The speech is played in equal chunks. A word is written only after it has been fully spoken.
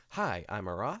Hi, I'm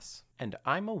a Ross. And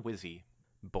I'm a Wizzy.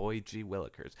 Boy G.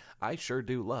 Willikers. I sure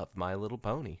do love My Little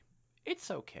Pony. It's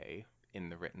okay in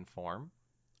the written form.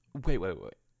 Wait.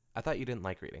 I thought you didn't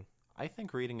like reading. I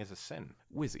think reading is a sin.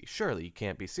 Wizzy, surely you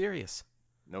can't be serious.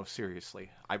 No,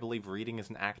 seriously. I believe reading is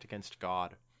an act against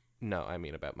God. No, I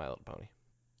mean about My Little Pony.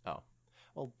 Oh.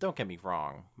 Well, don't get me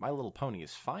wrong. My Little Pony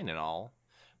is fine and all,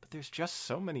 but there's just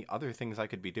so many other things I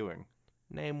could be doing.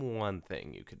 Name one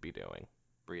thing you could be doing.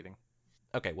 Breathing,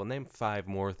 Okay, well, name 5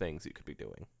 more things you could be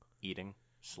doing. eating,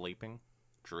 sleeping,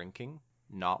 drinking,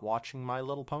 not watching My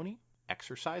Little Pony,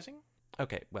 exercising,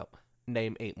 Okay, well,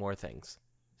 name 8 more things.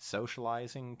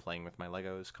 socializing, playing with my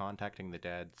Legos, contacting the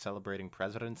dead, celebrating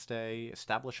President's Day,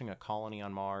 establishing a colony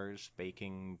on Mars,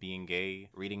 baking, being gay,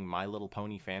 reading My Little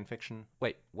Pony fanfiction.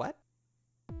 Wait, what?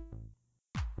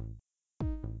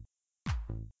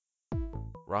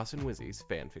 Ross and Wizzy's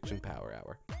Fanfiction Power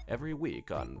Hour. Every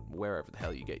week on wherever the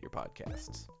hell you get your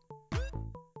podcasts.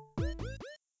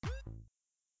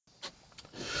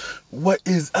 What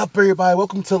is up, everybody?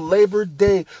 Welcome to Labor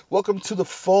Day. Welcome to the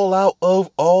fallout of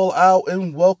All Out,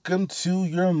 and welcome to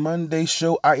your Monday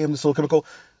show. I am the Soul Chemical.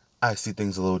 I see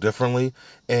things a little differently,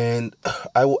 and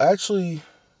I'm actually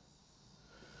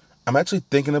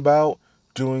thinking about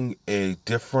doing a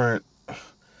different.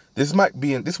 This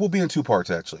will be in 2 parts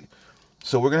actually.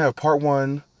 So we're gonna have part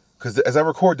one, because as I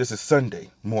record this is Sunday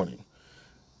morning.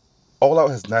 All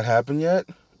Out has not happened yet,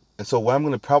 and so what I'm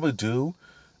gonna probably do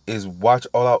is watch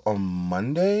All Out on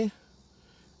Monday.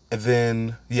 And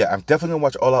then, yeah, I'm definitely gonna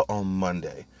watch All Out on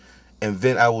Monday. And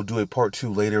then I will do a part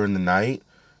two later in the night,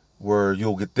 where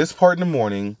you'll get this part in the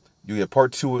morning, you get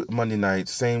part two Monday night,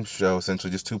 same show essentially,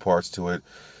 just 2 parts to it.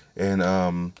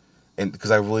 And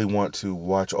because I really want to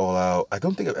watch All Out. I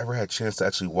don't think I've ever had a chance to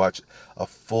actually watch a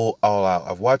full All Out.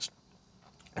 I've watched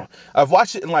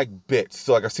it in like bits.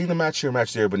 So like I've seen the match here,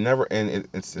 match there, but never in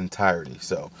its entirety.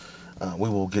 So we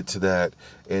will get to that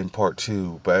in part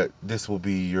two. But this will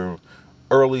be your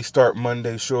early start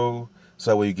Monday show,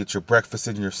 so that way you get your breakfast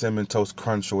and your cinnamon toast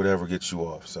crunch or whatever gets you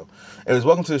off. So, anyways,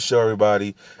 welcome to the show,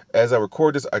 everybody. As I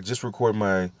record this, I just recorded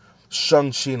my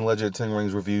Shang-Chi and Legend of Ten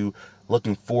Rings review.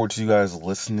 Looking forward to you guys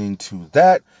listening to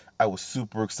that. I was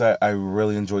super excited. I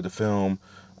really enjoyed the film.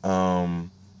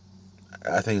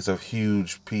 I think it's a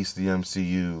huge piece of the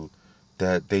MCU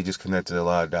that they just connected a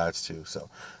lot of dots to. So,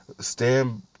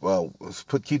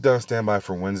 keep that on standby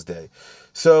for Wednesday.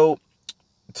 So,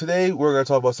 today we're going to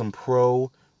talk about some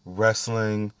pro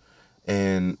wrestling,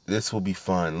 and this will be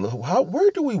fun.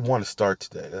 Where do we want to start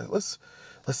today? Let's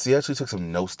see. I actually took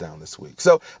some notes down this week.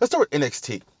 So let's start with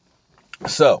NXT.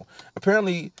 So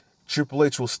apparently Triple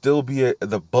H will still be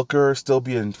the booker, still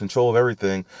be in control of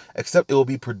everything, except it will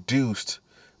be produced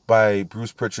by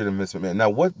Bruce Pritchard and Vince McMahon.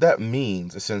 Now what that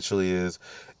means essentially is,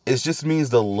 it just means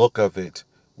the look of it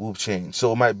will change.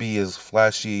 So it might be as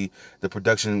flashy, the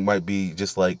production might be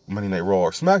just like Monday Night Raw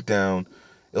or SmackDown.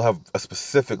 It'll have a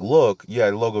specific look.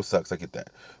 Yeah, the logo sucks, I get that.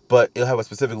 But it'll have a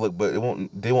specific look, but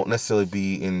they won't necessarily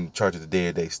be in charge of the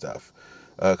day-to-day stuff.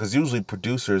 Because usually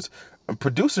producer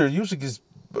usually gets,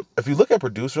 if you look at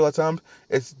producer a lot of times,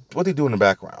 it's what they do in the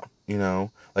background, you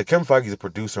know? Like Kevin Feige's a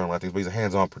producer on a lot of things, but he's a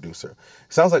hands-on producer.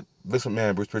 It sounds like Vince McMahon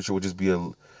and Bruce Pritchard would just be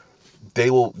they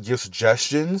will give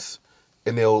suggestions,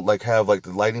 and they'll like have like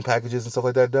the lighting packages and stuff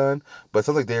like that done, but it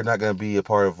sounds like they're not going to be a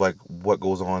part of like what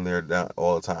goes on there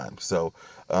all the time. So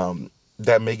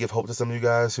that may give hope to some of you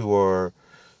guys who are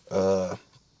uh,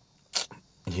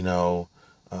 you know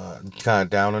kind of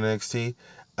down on NXT.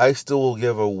 I still will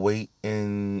give a wait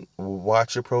and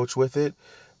watch approach with it,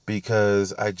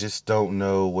 because I just don't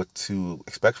know what to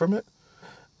expect from it.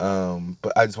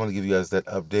 But I just want to give you guys that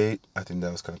update. I think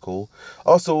that was kind of cool.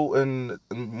 Also, in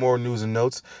more news and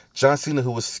notes, John Cena,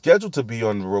 who was scheduled to be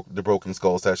on the Broken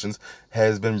Skull sessions,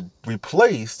 has been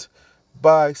replaced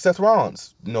by Seth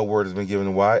Rollins. No word has been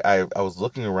given why. I was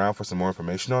looking around for some more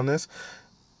information on this.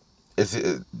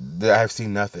 I have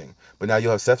seen nothing. But now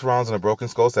you'll have Seth Rollins on the Broken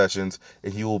Skull sessions,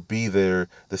 and he will be there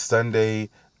the Sunday.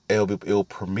 It'll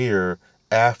premiere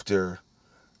after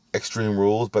Extreme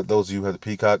Rules, but those of you who have the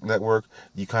Peacock network,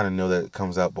 you kind of know that it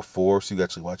comes out before, so you can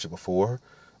actually watch it before.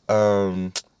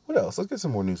 What else? Let's get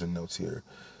some more news and notes here.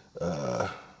 Uh,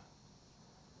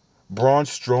 Braun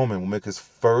Strowman will make his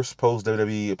first post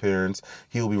WWE appearance.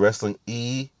 He will be wrestling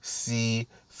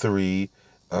EC3.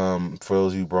 For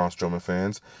those of you Braun Strowman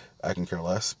fans, I can care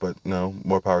less, but no,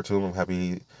 more power to him. I'm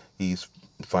happy he's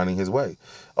finding his way.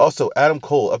 Also, Adam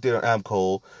Cole, update on Adam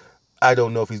Cole. I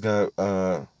don't know if he's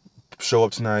gonna show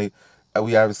up tonight.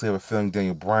 We obviously have a feeling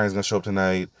Daniel Bryan's going to show up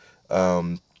tonight,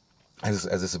 as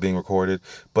this is being recorded.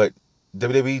 But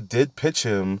WWE did pitch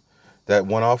him that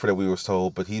one offer that we were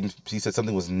told, but he said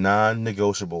something was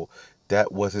non-negotiable.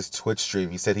 That was his Twitch stream.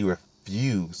 He said he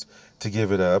refused to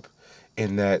give it up,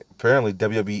 and that apparently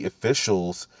WWE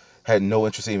officials had no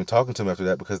interest in even talking to him after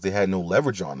that because they had no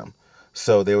leverage on him.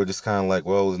 So they were just kind of like,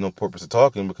 well, there's no purpose of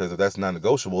talking because if that's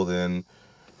non-negotiable, then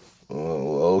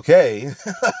okay,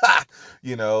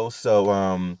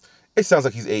 So it sounds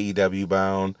like he's AEW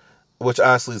bound, which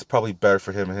honestly is probably better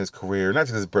for him in his career. Not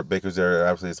just because Britt Baker's there,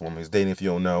 obviously it's the woman he's dating, if you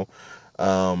don't know.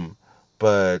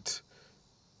 But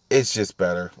it's just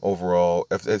better overall,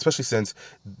 especially since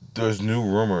there's new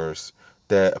rumors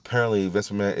that apparently Vince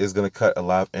McMahon is going to cut a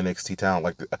lot of NXT talent.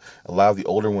 Like a lot of the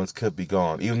older ones could be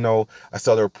gone. Even though I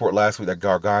saw the report last week that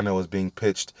Gargano was being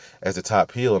pitched as the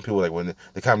top heel, and people were like, when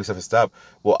the comedy stuff has stopped.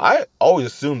 Well, I always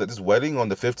assumed that this wedding on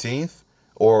the 15th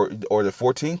or the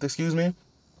 14th, excuse me,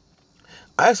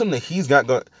 I assume that he's going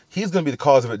to be the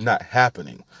cause of it not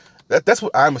happening. That's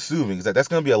what I'm assuming, is that that's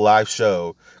going to be a live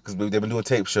show, because they've been doing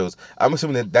tape shows. I'm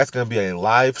assuming that that's going to be a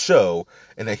live show,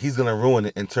 and that he's going to ruin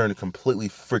it and turn it completely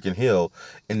freaking heel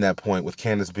in that point, with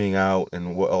Candice being out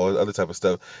and all other type of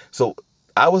stuff. So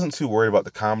I wasn't too worried about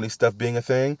the comedy stuff being a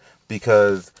thing,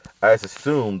 because I just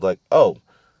assumed, like, oh,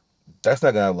 that's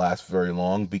not going to last very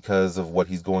long because of what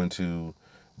he's going to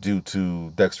do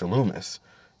to Dexter Lumis,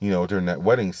 during that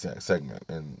wedding segment.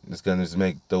 And it's going to just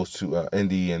make those two,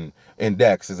 Indy and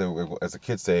Dex, as the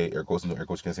kids say, air quotes, no air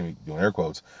quotes, you can't see me doing air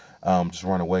quotes, just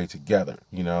run away together,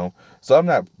 So I'm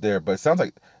not there, but it sounds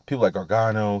like people like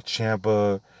Gargano,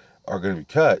 Ciampa are going to be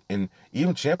cut. And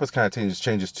even Ciampa's kind of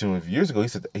changed his tune. Years ago, he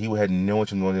said he had no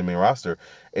interest in going to the main roster.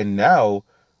 And now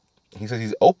he says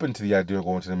he's open to the idea of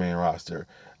going to the main roster.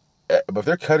 But if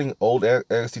they're cutting old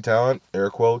NXT talent,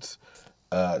 air quotes,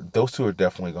 those two are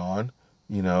definitely gone,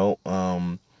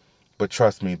 but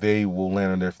trust me, they will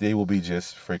land on they will be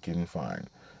just freaking fine.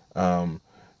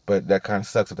 But that kind of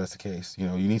sucks if that's the case. You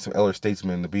need some elder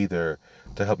statesmen to be there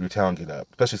to help your talent get up,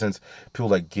 especially since people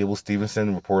like Gable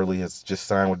Stevenson reportedly has just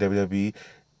signed with WWE.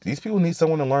 These people need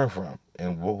someone to learn from,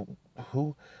 and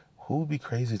who would be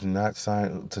crazy to not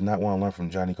want to learn from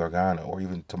Johnny Gargano or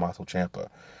even Tommaso Ciampa?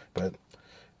 But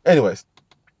anyways,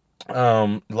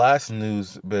 last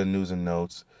bit of news and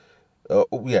notes.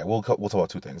 Yeah, we'll talk about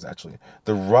two things actually.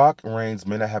 The Rock reigns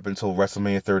may not happen until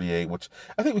WrestleMania 38, which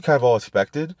I think we kind of all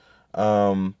expected.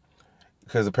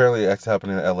 Because apparently that's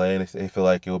happening in LA, and they feel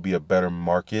like it will be a better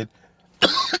market.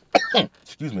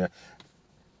 Excuse me.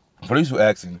 For those who are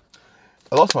asking,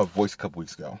 I lost my voice a couple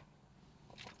weeks ago.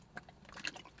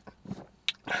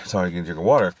 Sorry, getting a drink of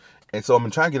water, and so I've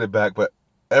been trying to get it back, but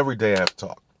every day I have to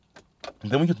talk.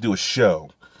 And then we get to do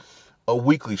a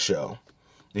weekly show.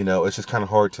 It's just kind of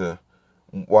hard to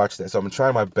watch that. So I'm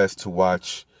trying my best to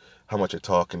watch how much I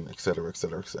talk and et cetera, et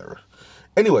cetera, et cetera.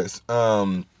 Anyways,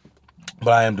 but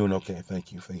I am doing okay.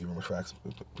 Thank you very much for asking.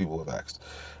 People have asked.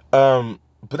 But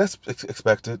that's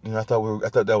expected. I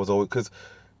thought that was always, because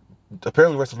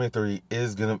apparently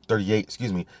WrestleMania 38,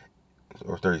 excuse me,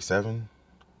 or 37.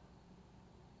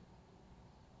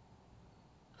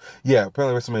 Yeah,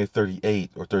 apparently WrestleMania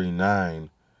 38 or 39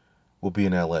 will be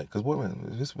in LA. Because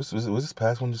was this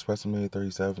past one just WrestleMania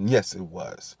 37? Yes, it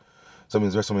was. So it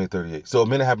means WrestleMania 38. So it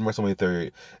may not happen WrestleMania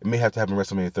 38. It may have to happen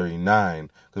WrestleMania 39,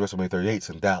 because WrestleMania 38 is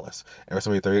in Dallas, and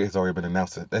WrestleMania 38 has already been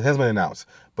announced. It hasn't been announced,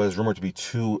 but it's rumored to be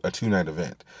a two-night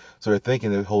event. So they're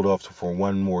thinking they hold off for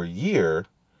one more year,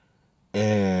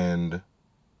 and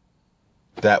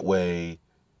that way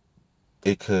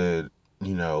it could,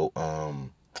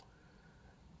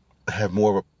 have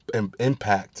more of an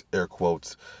impact, air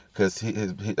quotes, because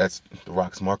that's The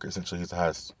Rock's market, essentially. He's the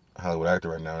highest Hollywood actor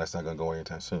right now, and that's not going to go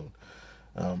anytime soon.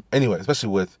 Anyway, especially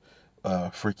with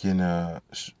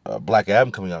Black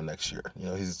Adam coming out next year.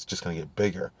 He's just going to get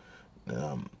bigger,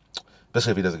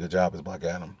 especially if he does a good job as Black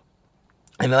Adam.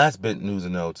 And the last bit, news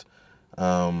and notes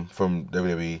from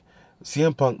WWE,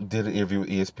 CM Punk did an interview with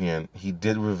ESPN. He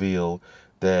did reveal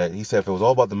that he said if it was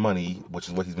all about the money, which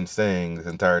is what he's been saying this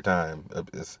entire time,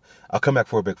 I'll come back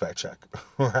for a big fat check,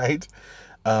 right?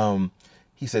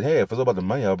 He said, hey, if it was all about the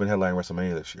money, I've been headlining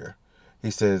WrestleMania this year. He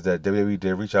says that WWE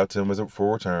did reach out to him for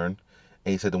a return,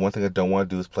 and he said the one thing I don't want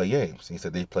to do is play games. He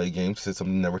said they play games, said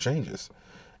something never changes.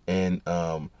 And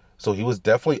so he was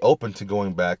definitely open to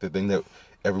going back. The thing that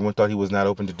everyone thought he was not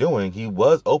open to doing, he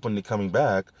was open to coming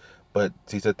back, but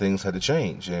he said things had to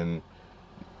change. And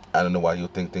I don't know why you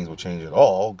would think things would change at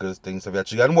all, because things have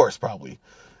actually gotten worse, probably,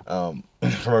 from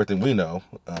everything we know.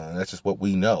 That's just what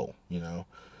we know,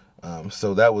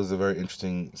 So that was a very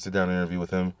interesting sit-down interview with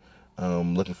him.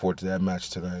 Looking forward to that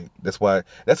match tonight. That's the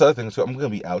other thing. So I'm going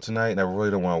to be out tonight, and I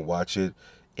really don't want to watch it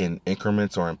in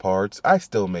increments or in parts. I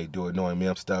still may do it, knowing me,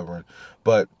 I'm stubborn.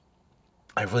 But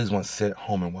I really just want to sit at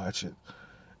home and watch it.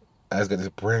 I just got this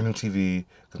brand new TV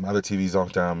because my other TV's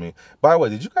off down me. By the way,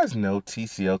 did you guys know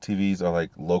TCL TVs are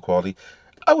like low quality?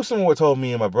 I wish someone would have told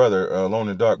me and my brother, Alone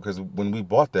in the Dark, because when we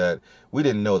bought that, we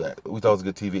didn't know that. We thought it was a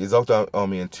good TV. It's off on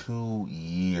me in 2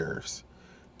 years.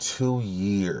 2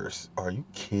 years. Are you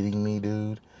kidding me,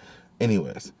 dude?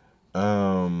 Anyways,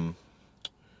 um,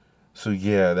 so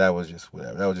yeah, that was just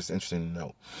whatever. That was just interesting to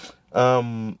know.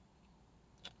 Um,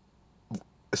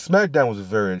 SmackDown was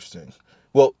very interesting.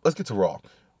 Well, let's get to Raw.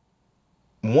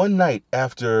 One night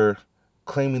after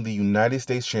claiming the United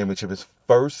States Championship, his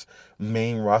first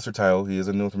main roster title, he is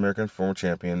a North American former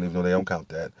champion, even though they don't count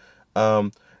that.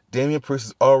 Um, Damian Priest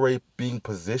is already being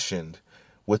positioned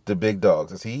with the big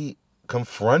dogs as he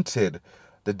confronted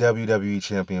the WWE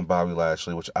champion Bobby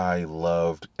Lashley, which I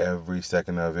loved every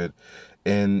second of it,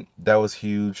 and that was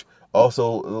huge.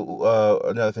 Also,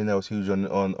 another thing that was huge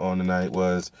on the night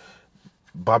was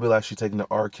Bobby Lashley taking the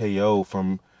RKO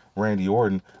from Randy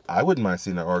Orton. I wouldn't mind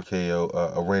seeing an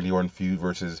RKO, a Randy Orton feud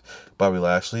versus Bobby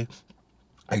Lashley.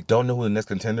 I don't know who the next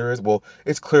contender is. Well,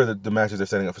 it's clear that the matches they're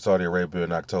setting up for Saudi Arabia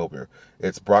in October.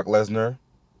 It's Brock Lesnar,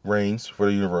 Reigns for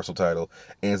the Universal title,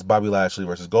 and it's Bobby Lashley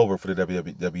versus Goldberg for the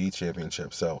WWE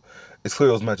Championship. So it's clear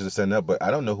those matches are setting up, but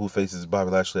I don't know who faces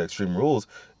Bobby Lashley at Extreme Rules.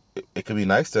 It could be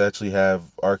nice to actually have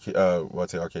well, I'd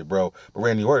say RK Bro, but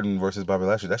Randy Orton versus Bobby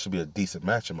Lashley. That should be a decent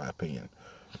match in my opinion.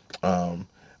 Um,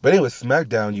 but anyway,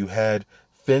 SmackDown, you had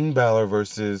Finn Balor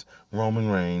versus Roman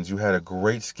Reigns. You had a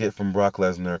great skit from Brock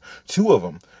Lesnar, two of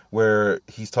them, where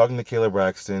he's talking to Kayla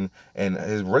Braxton and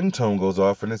his ringtone goes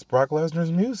off and it's Brock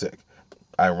Lesnar's music.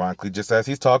 Ironically, just as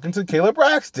he's talking to Kayla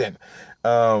Braxton.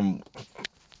 Um,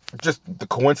 just the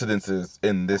coincidences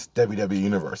in this WWE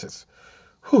universe is,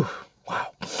 whew,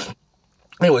 wow.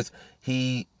 Anyways,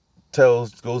 he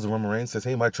goes to Roman Reigns, says,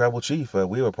 "Hey, my tribal chief,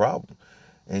 we have a problem."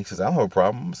 And he says, "I don't have a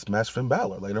problem. Smash Finn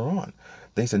Balor later on."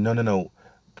 Then he said, "No, no, no.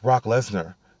 Brock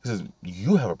Lesnar." He says,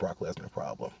 "You have a Brock Lesnar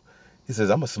problem." He says,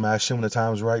 "I'm going to smash him when the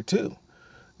time's right, too."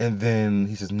 And then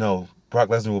he says, "No, Brock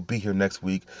Lesnar will be here next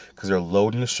week because they're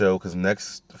loading the show because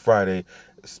next Friday,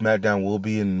 SmackDown will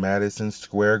be in Madison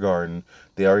Square Garden.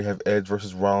 They already have Edge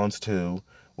versus Rollins, too,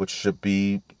 which should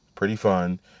be pretty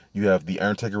fun. You have The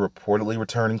Undertaker reportedly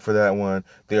returning for that one.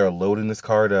 They are loading this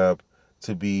card up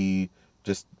to be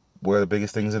just one of the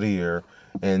biggest things of the year.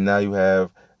 And now you have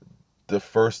the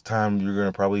first time you're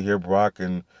gonna probably hear Brock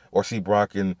and or see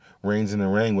Brock and Reigns in the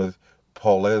ring with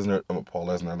Paul Lesnar,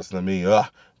 listen to me,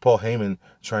 Paul Heyman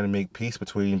trying to make peace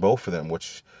between both of them,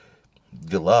 which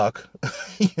good luck,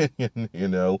 you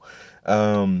know.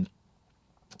 Um,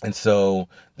 and so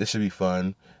this should be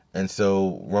fun. And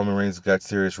so Roman Reigns got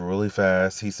serious really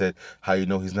fast. He said, "How you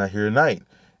know he's not here tonight?"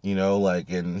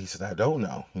 And he said, "I don't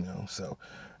know. So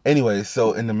anyway,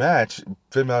 so in the match,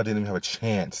 Finn Balor didn't even have a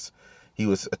chance. He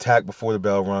was attacked before the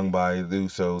bell rung by the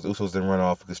Usos. The Usos didn't run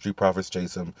off because Street Profits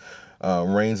chase him.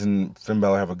 Reigns and Finn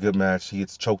Balor have a good match. He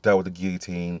gets choked out with the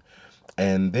guillotine.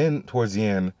 And then towards the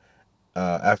end,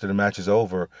 after the match is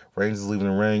over, Reigns is leaving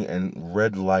the ring and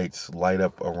red lights light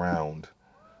up around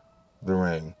the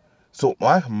ring. So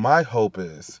my hope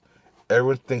is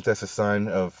everyone thinks that's a sign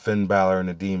of Finn Balor and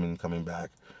the Demon coming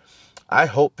back. I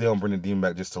hope they don't bring the Demon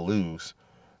back just to lose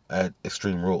at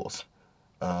Extreme Rules.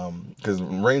 Because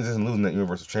Reigns isn't losing that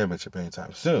Universal Championship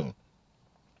anytime soon.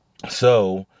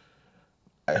 So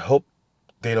I hope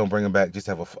they don't bring him back just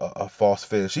to have a false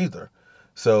finish either.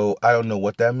 So I don't know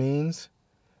what that means.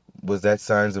 Was that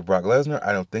signs of Brock Lesnar?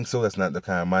 I don't think so. That's not the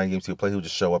kind of mind games he'll play. He'll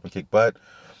just show up and kick butt.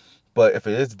 But if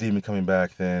it is the Demon coming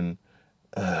back, then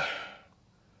I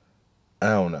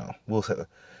don't know. We'll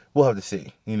have to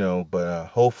see, But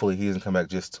hopefully he doesn't come back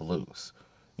just to lose,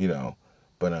 you know.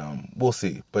 But we'll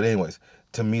see. But anyways,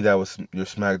 to me that was your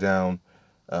SmackDown.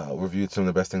 Reviewed some of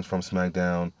the best things from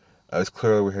SmackDown. It's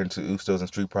clearly we're heading to Usos and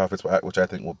Street Profits, which I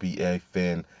think will be a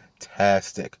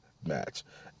fantastic match.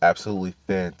 Absolutely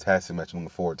fantastic match. I'm looking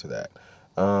forward to that.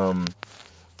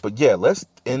 But yeah, let's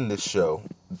end this show.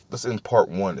 Let's end part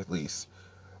one at least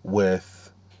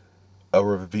with a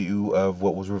review of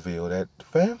what was revealed at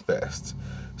FanFest.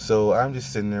 So I'm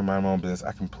just sitting there minding my own business.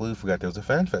 I completely forgot there was a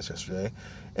FanFest yesterday.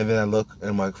 And then I look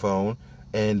at my phone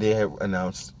and they have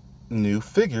announced new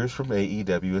figures from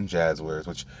AEW and Jazzwares,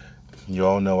 which you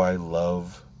all know I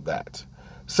love that.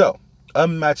 So,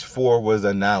 match 4 was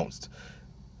announced.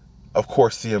 Of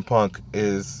course, CM Punk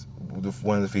is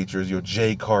one of the features. You have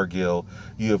Jade Cargill.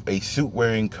 You have a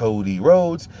suit-wearing Cody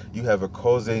Rhodes. You have a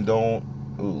Corazon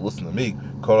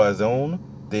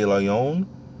de Leon,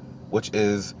 which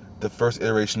is the first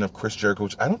iteration of Chris Jericho,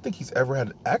 which I don't think he's ever had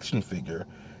an action figure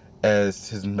as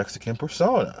his Mexican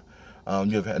persona.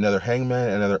 You have another Hangman,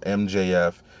 another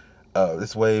MJF.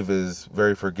 This wave is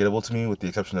very forgettable to me, with the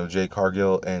exception of Jade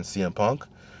Cargill and CM Punk.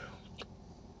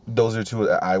 Those are two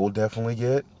that I will definitely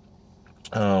get.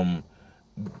 Um,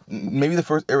 Maybe the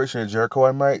first iteration of Jericho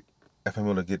I might, if I'm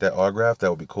able to get that autograph, that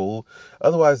would be cool.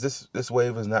 Otherwise, this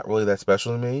wave is not really that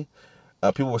special to me.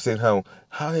 People were saying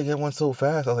how they get one so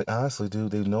fast. I was like, honestly,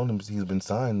 dude, they've known him. He's been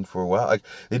signed for a while. Like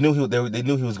they knew they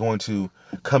knew he was going to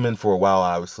come in for a while.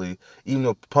 Obviously, even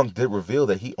though Punk did reveal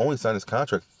that he only signed his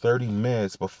contract 30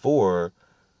 minutes before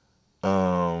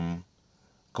um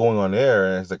going on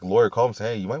air, and it's like a lawyer called him and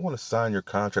said, hey, you might want to sign your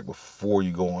contract before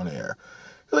you go on air.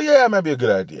 He's like, yeah, it might be a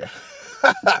good idea.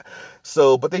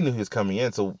 So, but they knew he was coming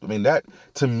in. So, I mean, that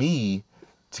to me,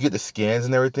 to get the scans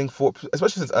and everything for,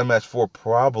 especially since Unmatched 4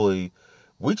 probably,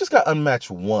 we just got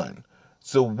Unmatched 1.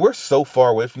 So we're so far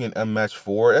away from getting Unmatched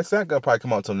 4. That's not gonna probably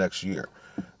come out until next year.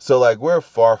 So like we're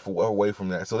far away from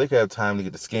that. So they could have time to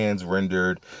get the scans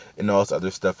rendered and all this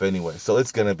other stuff anyway. So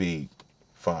it's gonna be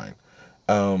fine.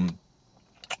 Um,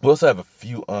 we also have a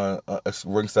few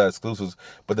ringside exclusives,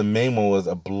 but the main one was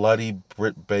a bloody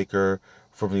Britt Baker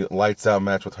from the Lights Out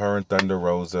match with her and Thunder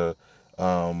Rosa.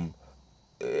 Um,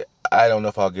 I don't know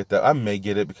if I'll get that. I may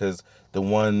get it because the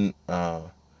one,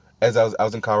 as I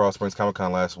was in Colorado Springs Comic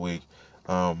Con last week,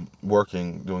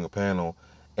 working doing a panel,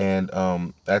 and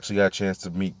actually got a chance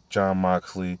to meet John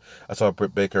Moxley. I saw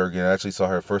Britt Baker again. I actually saw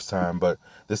her first time, but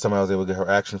this time I was able to get her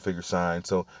action figure signed.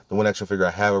 So the one action figure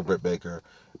I have of Britt Baker,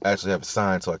 I actually have it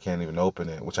signed, so I can't even open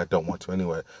it, which I don't want to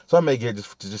anyway. So I may get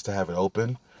it just to have it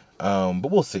open. But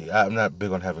we'll see. I'm not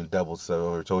big on having doubles, so I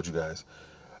already told you guys.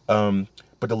 Um,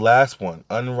 but the last one,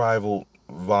 Unrivaled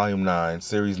Volume 9,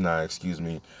 Series 9, excuse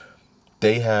me,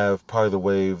 they have part of the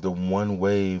one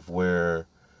wave where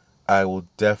I will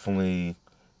definitely,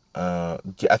 I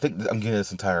think I'm getting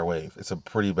this entire wave. It's a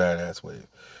pretty badass wave.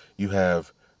 You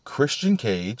have Christian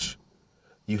Cage,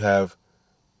 you have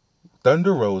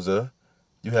Thunder Rosa,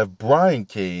 you have Brian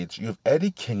Cage, you have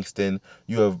Eddie Kingston,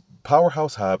 you have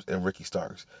Powerhouse Hobbs, and Ricky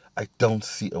Starks. I don't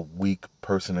see a weak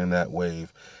person in that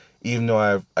wave. Even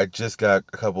though I just got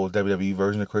a couple of WWE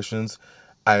version of Christians,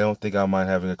 I don't think I mind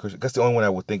having a Christian. That's the only one I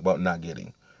would think about not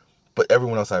getting. But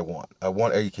everyone else I want. I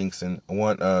want Eddie Kingston. I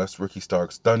want Ricky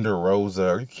Starks. Thunder Rosa.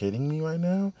 Are you kidding me right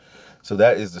now? So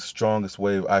that is the strongest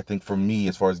wave, I think, for me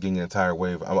as far as getting an entire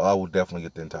wave. I will definitely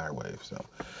get the entire wave. So,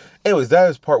 anyways, that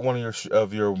is part one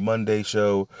of your Monday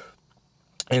show.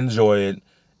 Enjoy it,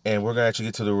 and we're gonna actually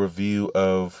get to the review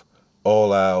of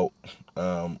All Out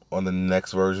on the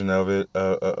next version of it,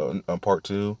 on part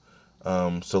two.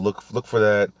 So look for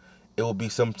that. It will be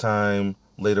sometime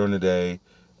later in the day.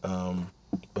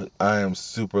 But I am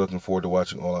super looking forward to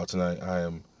watching All Out tonight. I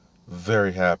am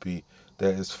very happy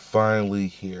that it's finally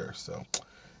here. So,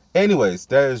 anyways,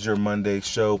 that is your Monday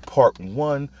show, part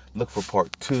one. Look for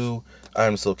part two. I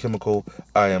am So Chemical.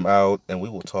 I am out, and we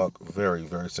will talk very,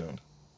 very soon.